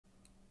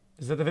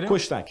Is that the video?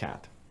 Squish that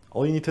cat.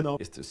 All you need to know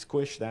is to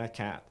squish that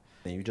cat.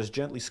 And you just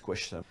gently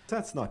squish them.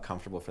 That's not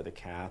comfortable for the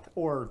cat,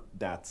 or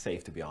that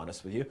safe, to be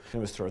honest with you. You can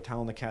just throw a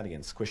towel on the cat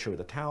again, squish her with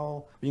a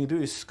towel. What you can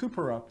do is scoop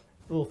her up,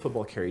 a little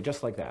football carry,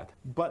 just like that.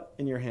 Butt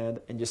in your hand,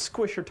 and just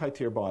squish her tight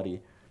to your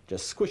body.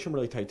 Just squish them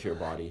really tight to your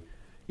body.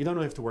 You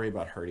don't have to worry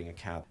about hurting a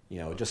cat, you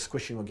know, just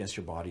squishing them against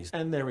your bodies.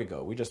 And there we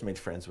go. We just made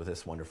friends with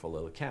this wonderful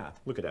little cat.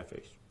 Look at that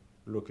face.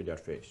 Look at that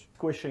face.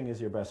 Squishing is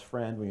your best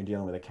friend when you're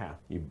dealing with a cat.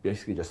 You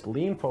basically just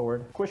lean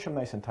forward, squish them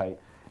nice and tight.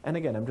 And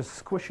again, I'm just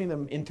squishing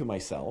them into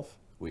myself.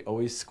 We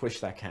always squish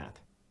that cat.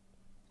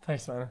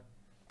 Thanks, man.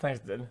 Thanks,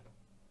 dude.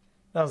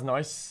 That was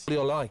nice. What do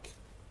you like?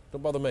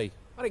 Don't bother me.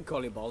 I didn't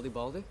call you Baldy.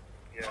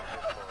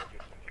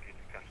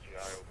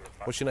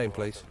 What's your name,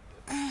 please?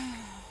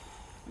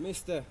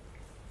 Mister.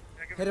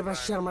 Give me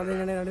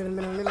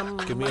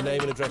your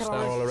name and address now, or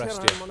I'll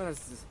arrest you.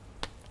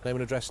 Name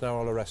and address now,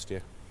 or I'll arrest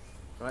you.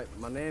 Right,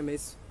 my name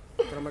is...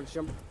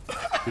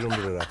 You're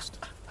under arrest.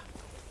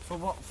 For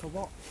what? For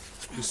what?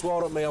 You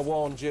swore at me, I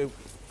warned you.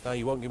 Now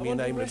you won't give me your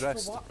name and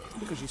address.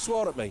 Because you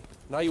swore at me.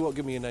 Now you won't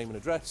give me your name and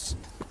address.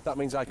 That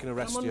means I can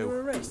arrest you. I'm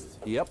under arrest?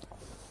 Yep.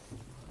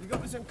 You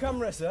got me some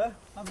camera, sir?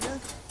 Have you?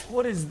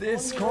 What is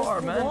this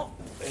car, man?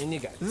 In you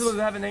go. This is what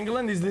they have in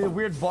England, these little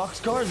weird box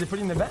cars they put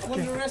in the back. I'm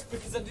under arrest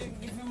because I didn't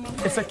give him my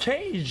money. It's a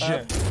cage.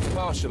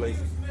 Partially.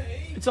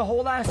 It's a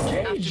whole ass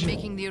cage. After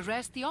making the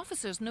arrest, the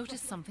officers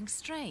noticed something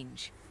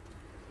strange.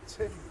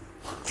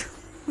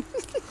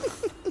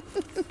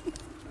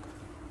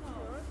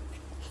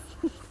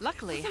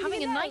 Luckily,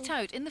 having a night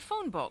out in the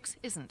phone box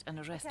isn't an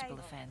arrestable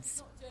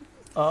offence.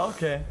 Oh,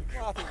 okay.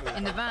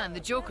 In the van, the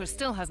Joker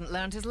still hasn't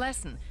learned his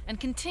lesson and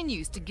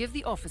continues to give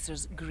the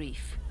officers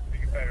grief.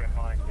 Bear in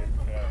mind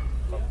that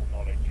local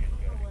knowledge is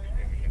extremely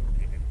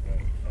limited if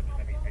there's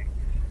anything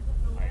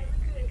I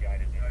can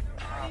guide it.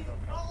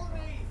 Follow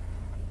me!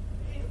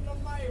 It's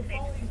not my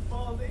fault, he's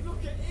baldy.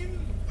 Look at him!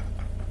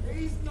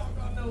 He's not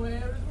got no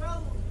hair as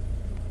well.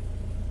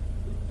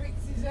 He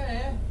fixed his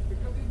hair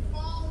because he's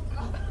bald.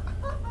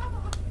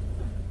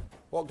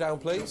 Walk down,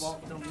 please.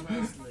 Walk down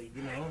nicely,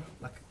 you know,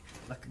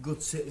 like a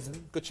good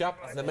citizen. Good chap.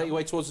 Then make your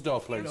way towards the door,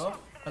 please. You know,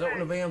 I don't want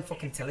to be on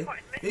fucking telly.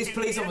 These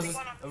police officers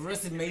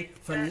arrested me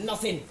for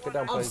nothing. Get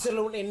down, please.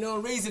 Absolutely no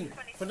reason.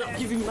 For not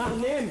giving my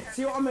name.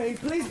 See what I mean?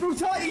 Police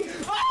brutality.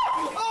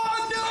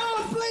 Oh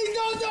no! Please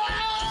don't do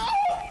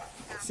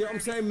it! See what I'm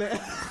saying, mate?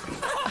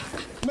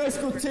 Most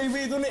good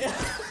TV, doesn't it?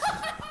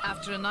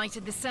 After a night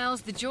at the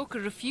cells, the Joker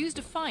refused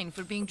a fine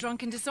for being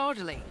drunk and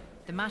disorderly.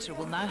 The matter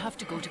will now have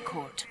to go to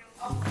court.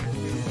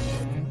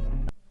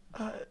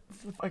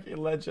 It's a fucking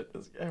legend,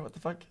 this guy. What the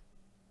fuck?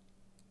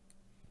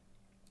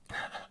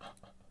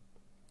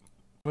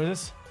 What is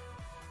this?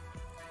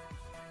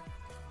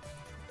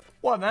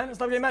 What, man?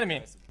 Stop getting mad at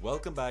me.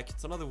 Welcome back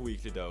to another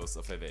weekly dose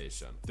of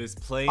aviation. This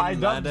plane I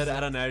landed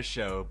at an air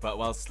show, but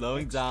while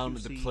slowing down,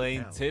 the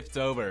plane tipped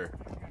over.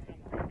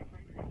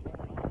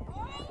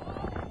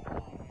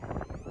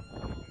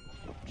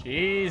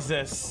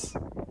 Jesus.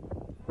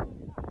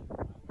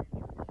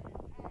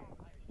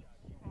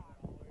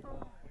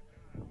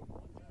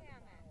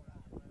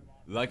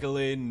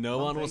 Luckily, no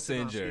one was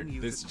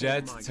injured. This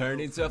jet turned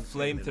into a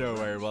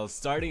flamethrower while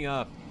starting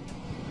up.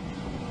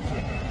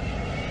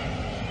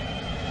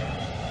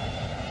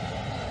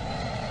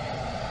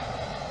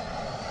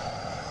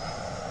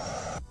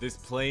 This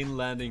plane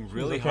landing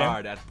really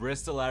hard at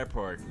Bristol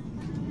Airport.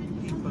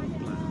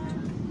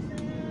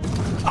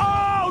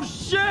 Oh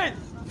shit!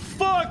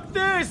 Fuck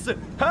this!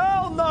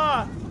 Hell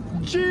nah!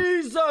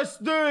 Jesus,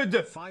 dude!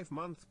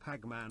 5-month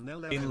Pagman.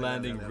 Plane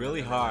landing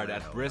really hard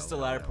at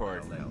Bristol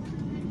Airport.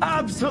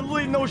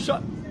 Absolutely no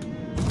shot.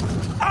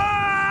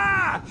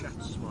 Ah!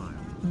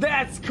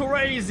 That's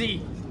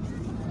crazy.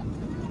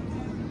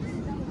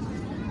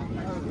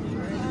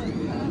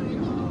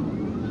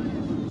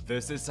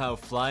 This is how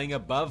flying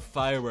above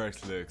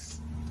fireworks looks.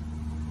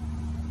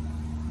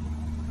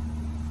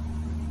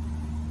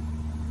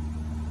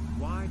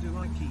 Why do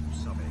I keep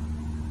subbing?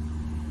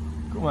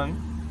 Come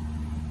on.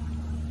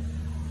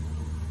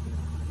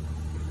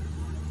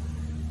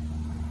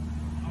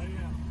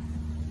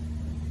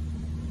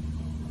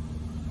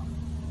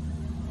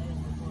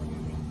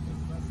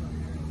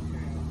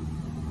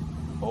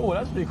 Oh,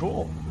 that's pretty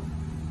cool.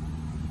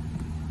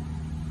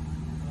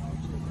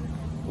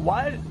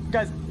 Why,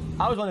 guys,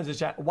 I was wondering in this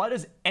chat, why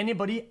does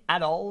anybody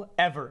at all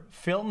ever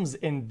films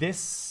in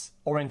this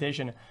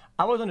orientation?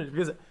 I was wondering,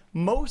 because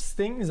most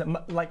things,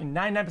 like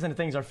 99% of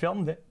things are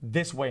filmed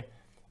this way.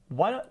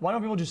 Why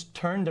don't people just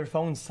turn their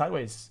phones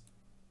sideways?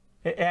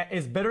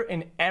 It's better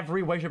in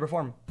every way, shape, or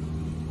form.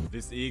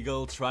 This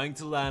eagle trying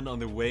to land on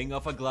the wing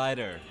of a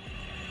glider.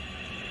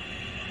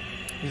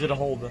 Use it a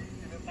hold.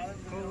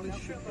 Holy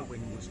shit, the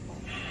wing was on.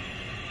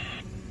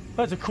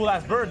 That's a cool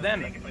ass bird,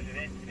 then.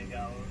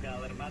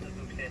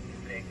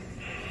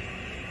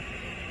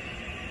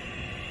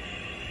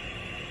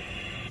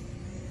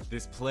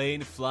 This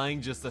plane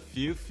flying just a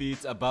few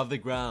feet above the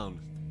ground.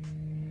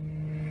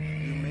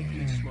 You make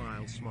me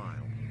smile,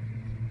 smile.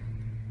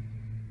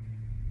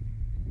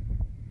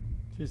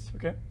 Jeez,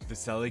 okay.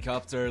 This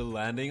helicopter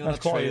landing on That's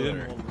a quality,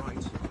 trailer. All right,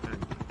 and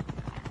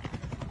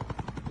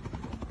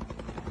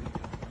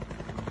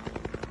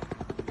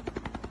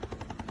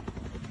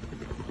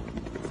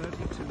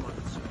 32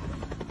 months.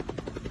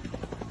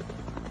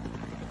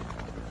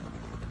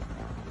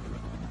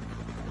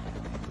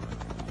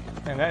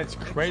 And that's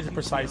crazy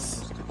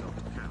precise.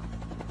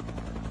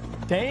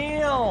 xqcow.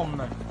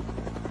 Damn!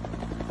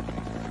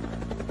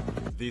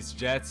 These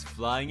jets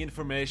flying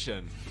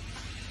information.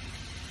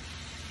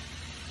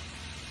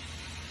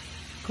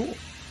 Cool.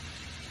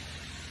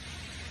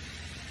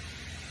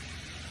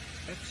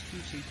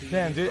 xQc.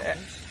 Damn, dude.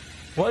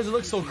 Why does it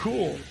look so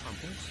cool?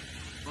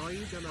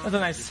 That's a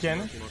nice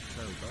skin.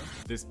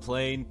 This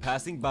plane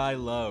passing by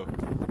low.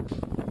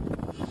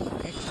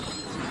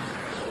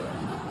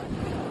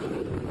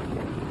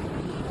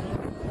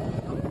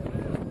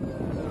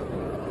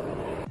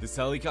 This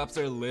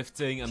helicopter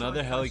lifting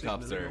another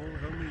helicopter.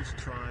 All homies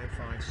try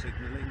fi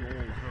signaling.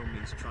 All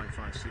homies try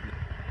fi signaling.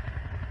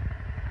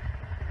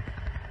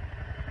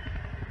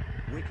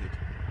 Wicked.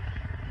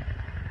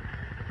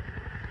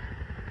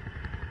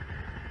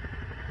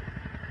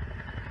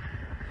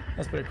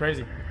 That's pretty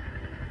crazy.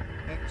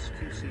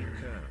 xQc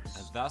curves.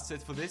 And that's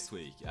it for this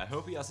week. I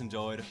hope you guys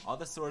enjoyed.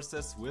 Other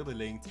sources will be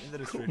linked in the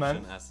description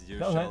man. as That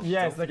usual. was nice.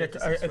 Yeah, it's Don't like forget to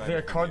it's like a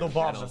subscribe Cardo and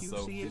box.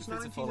 also feel free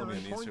to follow me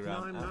on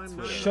Instagram and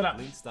Twitter. Shut up.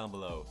 Links down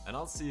below. And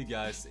I'll see you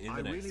guys in the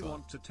I next really one.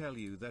 want to tell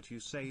you that you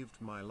saved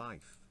my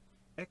life.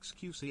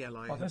 xQCL,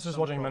 I Oh, had thanks for some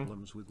watching, man.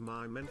 problems with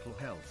my mental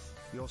health.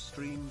 Your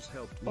streams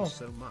helped me Oh.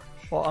 so much.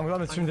 Well, I'm glad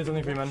the stream did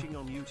something for you, man. Watching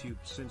on YouTube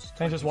since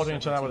Thanks for watching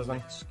and chat out with us,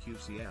 man.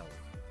 xQCL.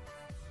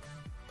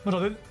 What I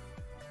did?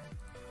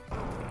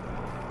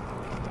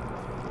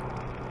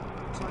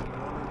 Type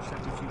 1 in chat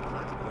if you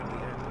like when the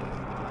airplane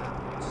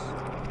lands.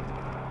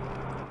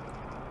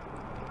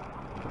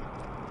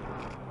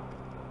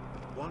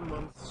 1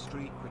 month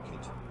street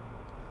cricket.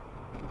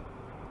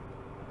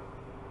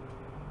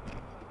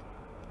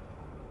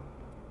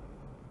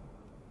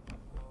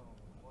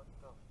 What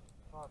the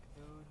fuck,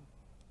 dude?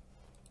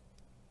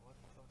 What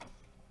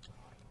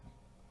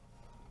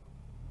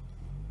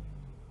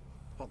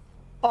the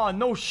Oh,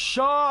 no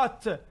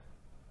shot! Can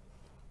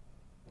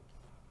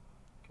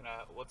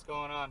I? What's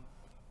going on?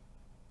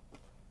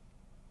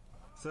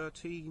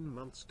 13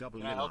 months Can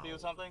WNR. I help you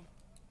with something?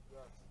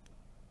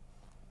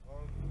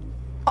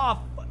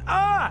 Oh,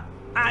 ah!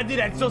 Ah, dude,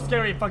 that's so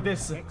scary. Fuck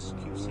this.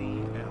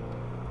 xQCL.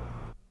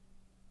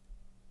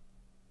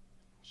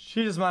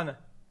 Jesus, man.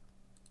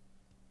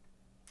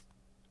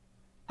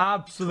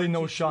 Absolutely no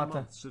 22 shot.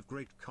 months of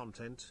great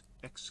content.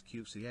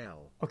 xQCL.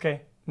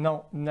 Okay,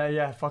 no,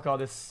 yeah, fuck all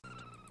this.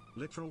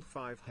 Literal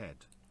 5 head.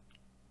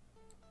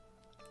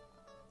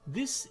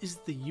 This is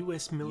the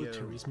US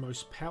military's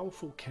most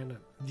powerful cannon,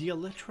 the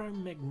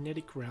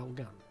electromagnetic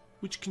railgun,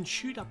 which can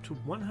shoot up to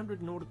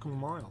 100 nautical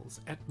miles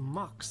at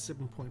Mach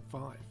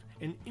 7.5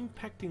 and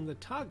impacting the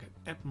target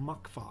at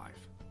Mach 5,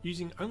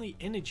 using only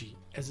energy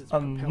as its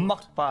propellant.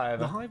 Mach 5.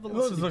 The high This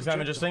velocity looks kind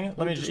of interesting.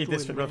 projectile Let me just eat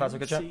this destroy real fast,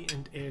 land, okay, chat? sea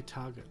and air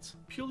targets,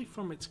 purely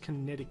from its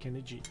kinetic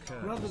energy,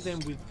 rather than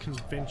with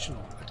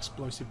conventional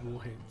explosive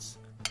warheads.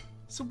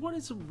 So what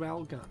is a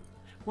railgun?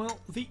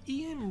 Well, the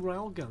EM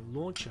railgun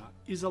launcher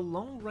is a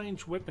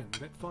long-range weapon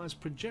that fires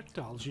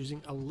projectiles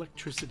using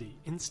electricity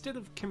instead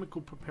of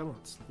chemical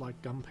propellants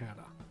like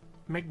gunpowder.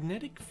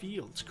 Magnetic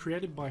fields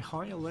created by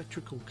high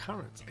electrical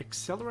currents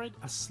accelerate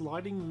a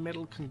sliding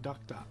metal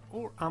conductor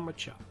or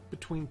armature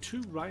between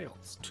two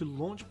rails to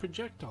launch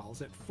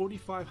projectiles at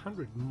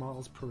 4,500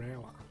 miles per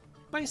hour.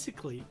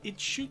 Basically, it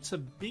shoots a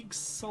big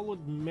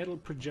solid metal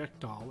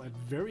projectile at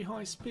very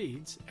high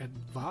speeds at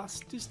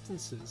vast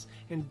distances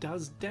and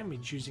does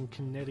damage using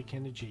kinetic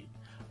energy,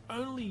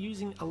 only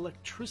using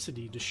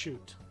electricity to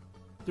shoot.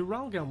 The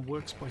railgun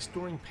works by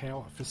storing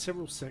power for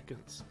several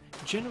seconds,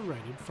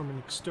 generated from an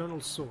external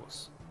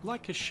source,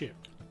 like a ship.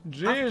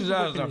 After the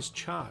weapon is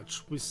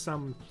charged with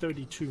some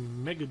 32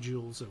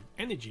 megajoules of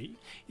energy,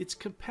 its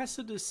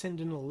capacitors send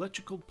an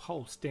electrical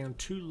pulse down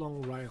two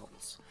long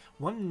rails,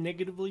 one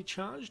negatively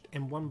charged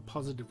and one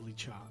positively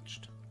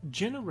charged,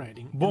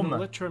 generating an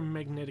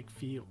electromagnetic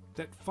field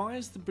that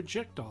fires the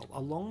projectile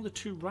along the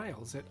two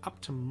rails at up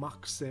to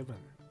Mach 7.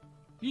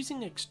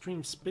 Using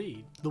extreme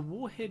speed, the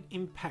warhead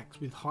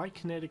impacts with high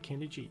kinetic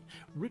energy,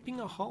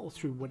 ripping a hole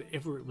through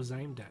whatever it was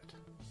aimed at.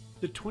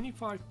 The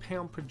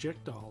 25-pound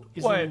projectile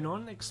is a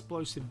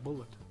non-explosive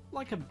bullet,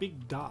 like a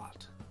big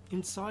dart,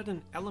 inside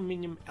an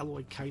aluminium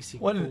alloy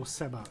casing or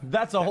sabot.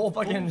 That's a whole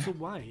fucking... falls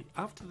away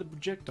after the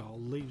projectile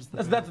leaves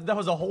the that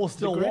was a whole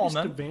steel wall, man. The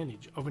greatest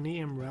advantage of an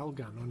EM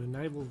railgun on a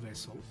naval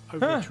vessel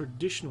over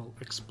traditional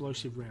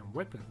explosive round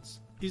weapons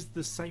is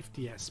the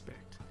safety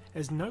aspect,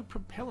 as no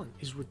propellant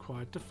is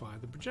required to fire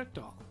the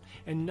projectile,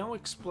 and no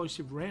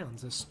explosive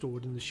rounds are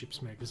stored in the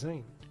ship's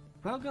magazine.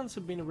 Railguns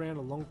have been around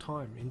a long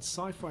time in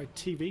sci-fi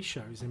TV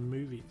shows and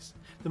movies.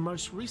 The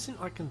most recent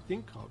I can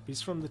think of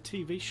is from the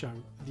TV show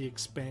The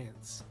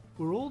Expanse.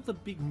 where all the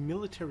big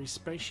military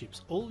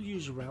spaceships all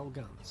use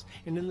railguns,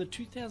 and in the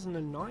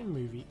 2009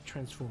 movie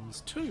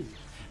Transformers 2,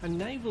 a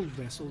naval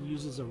vessel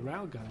uses a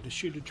railgun to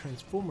shoot a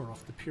transformer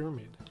off the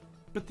pyramid.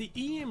 But the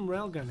EM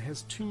railgun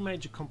has two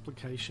major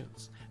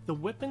complications. The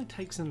weapon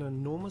takes an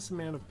enormous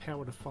amount of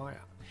power to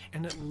fire,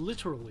 and it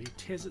literally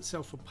tears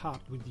itself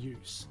apart with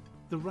use.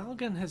 The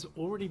railgun has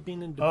already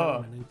been in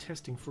development and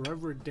testing for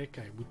over a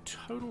decade, with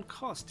total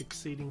cost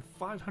exceeding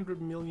 $500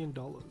 million.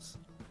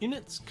 In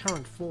its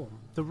current form,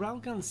 the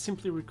railgun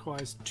simply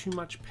requires too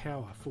much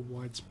power for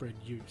widespread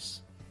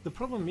use. The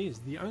problem is,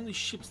 the only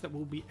ships that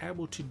will be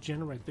able to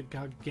generate the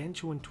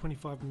gargantuan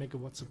 25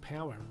 megawatts of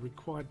power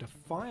required to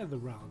fire the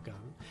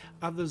railgun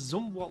are the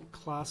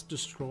Zumwalt-class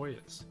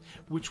destroyers,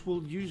 which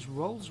will use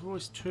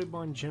Rolls-Royce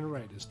turbine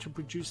generators to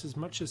produce as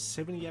much as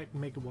 78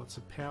 megawatts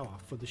of power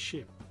for the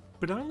ship.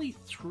 But only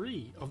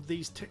 3 of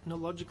these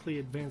technologically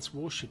advanced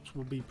warships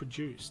will be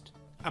produced.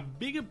 A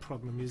bigger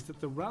problem is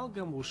that the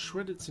railgun will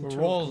shred its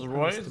internal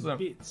components to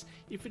bits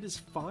if it is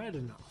fired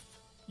enough.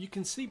 You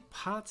can see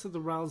parts of the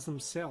rails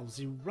themselves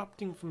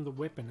erupting from the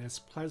weapon as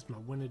plasma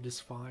when it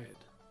is fired.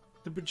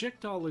 The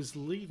projectile is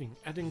leaving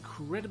at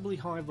incredibly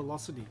high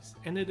velocities,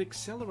 and it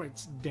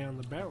accelerates down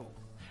the barrel.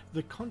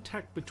 The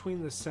contact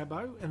between the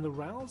sabot and the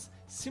rails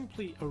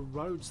simply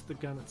erodes the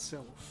gun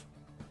itself.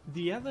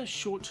 The other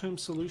short-term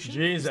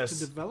solution is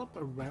to develop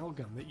a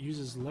railgun that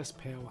uses less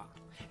power.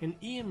 An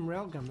EM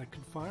railgun that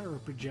could fire a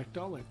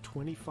projectile at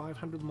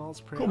 2,500 miles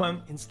per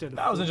hour instead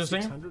of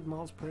 600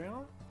 miles per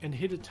hour, and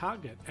hit a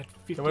target at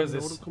 50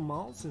 nautical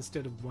miles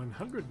instead of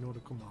 100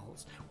 nautical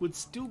miles would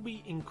still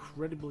be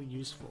incredibly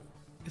useful,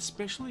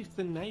 especially if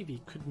the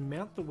Navy could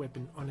mount the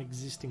weapon on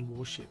existing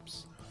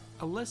warships.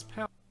 A less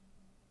power...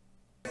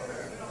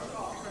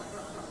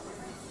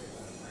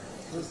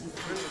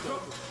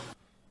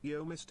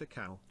 Yo, Mr.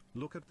 Cow,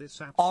 look at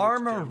this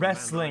Armor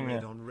wrestling.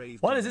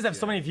 Why does this have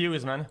so many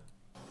views, man?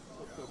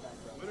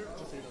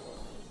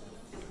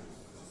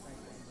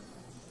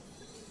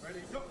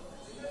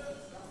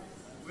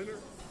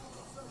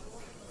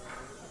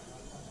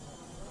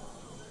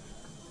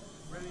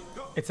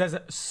 It says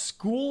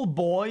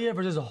schoolboy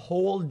versus a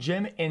whole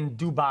gym in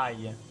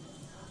Dubai.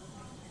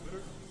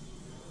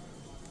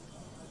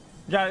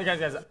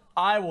 Guys,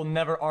 I will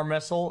never arm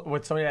wrestle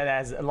with somebody that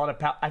has a lot of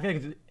power.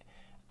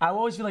 I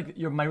always feel like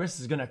my wrist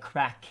is gonna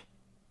crack.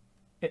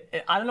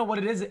 I don't know what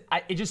it is.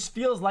 It just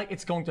feels like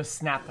it's going to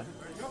snap.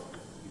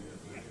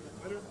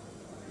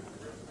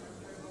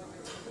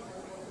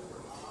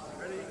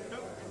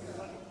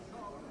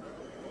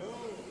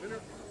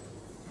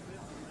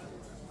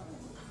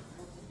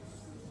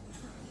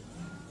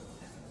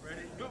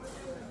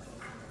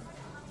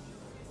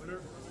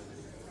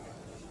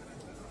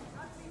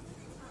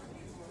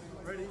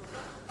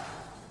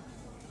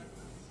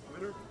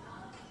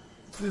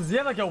 Does he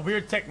have like a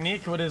weird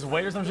technique with his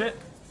weight or some shit?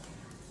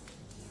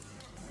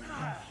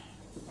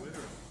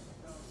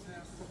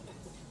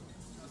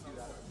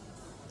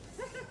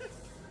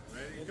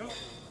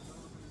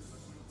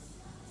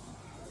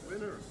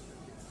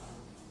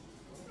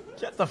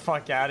 Get the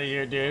fuck out of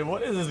here, dude.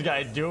 What is this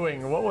guy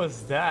doing? What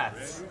was that?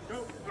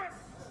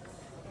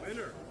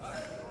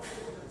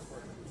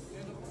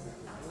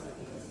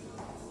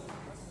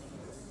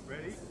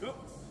 Ready, go.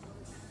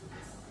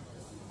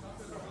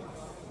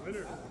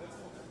 Winner.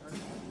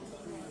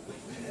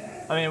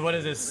 I mean, what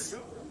is this?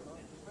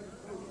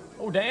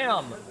 Oh,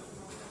 damn.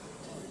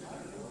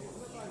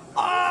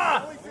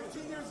 Ah! Only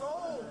 15 years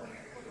old.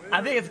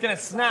 I think it's gonna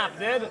snap,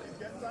 dude.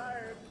 Get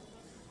tired.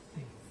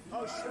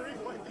 Oh,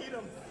 Sharif might beat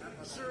him.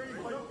 Sharif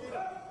might beat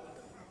him.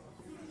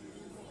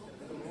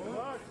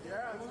 Look,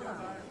 yeah, it's gonna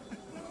die.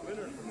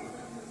 Winner.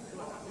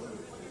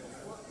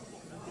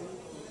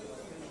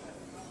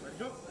 Ready,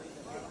 go.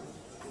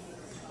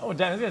 Oh,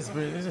 damn, this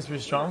is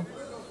pretty strong.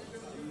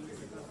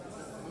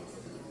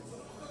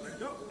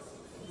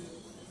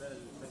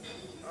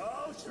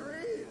 Oh,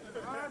 Sharif!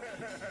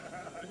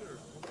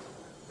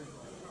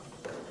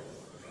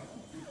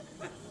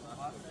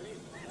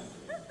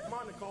 Come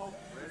on, Nicole.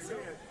 Let's see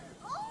it.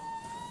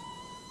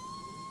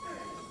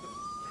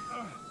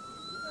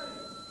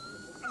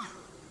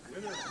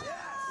 Winner.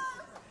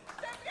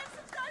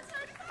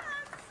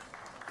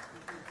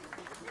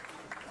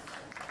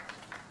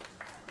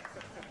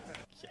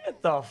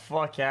 Get the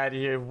fuck out of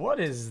here. What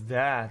is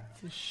that?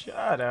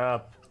 Shut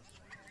up.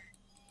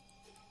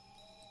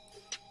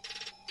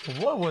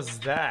 What was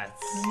that?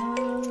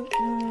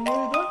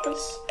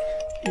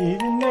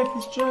 Even if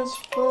it's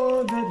just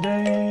for the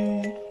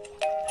day.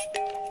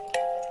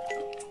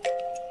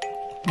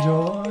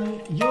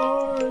 Joy,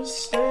 your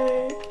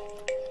stay.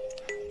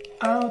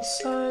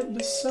 Outside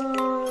the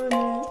sun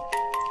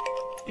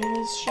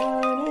is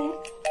shining.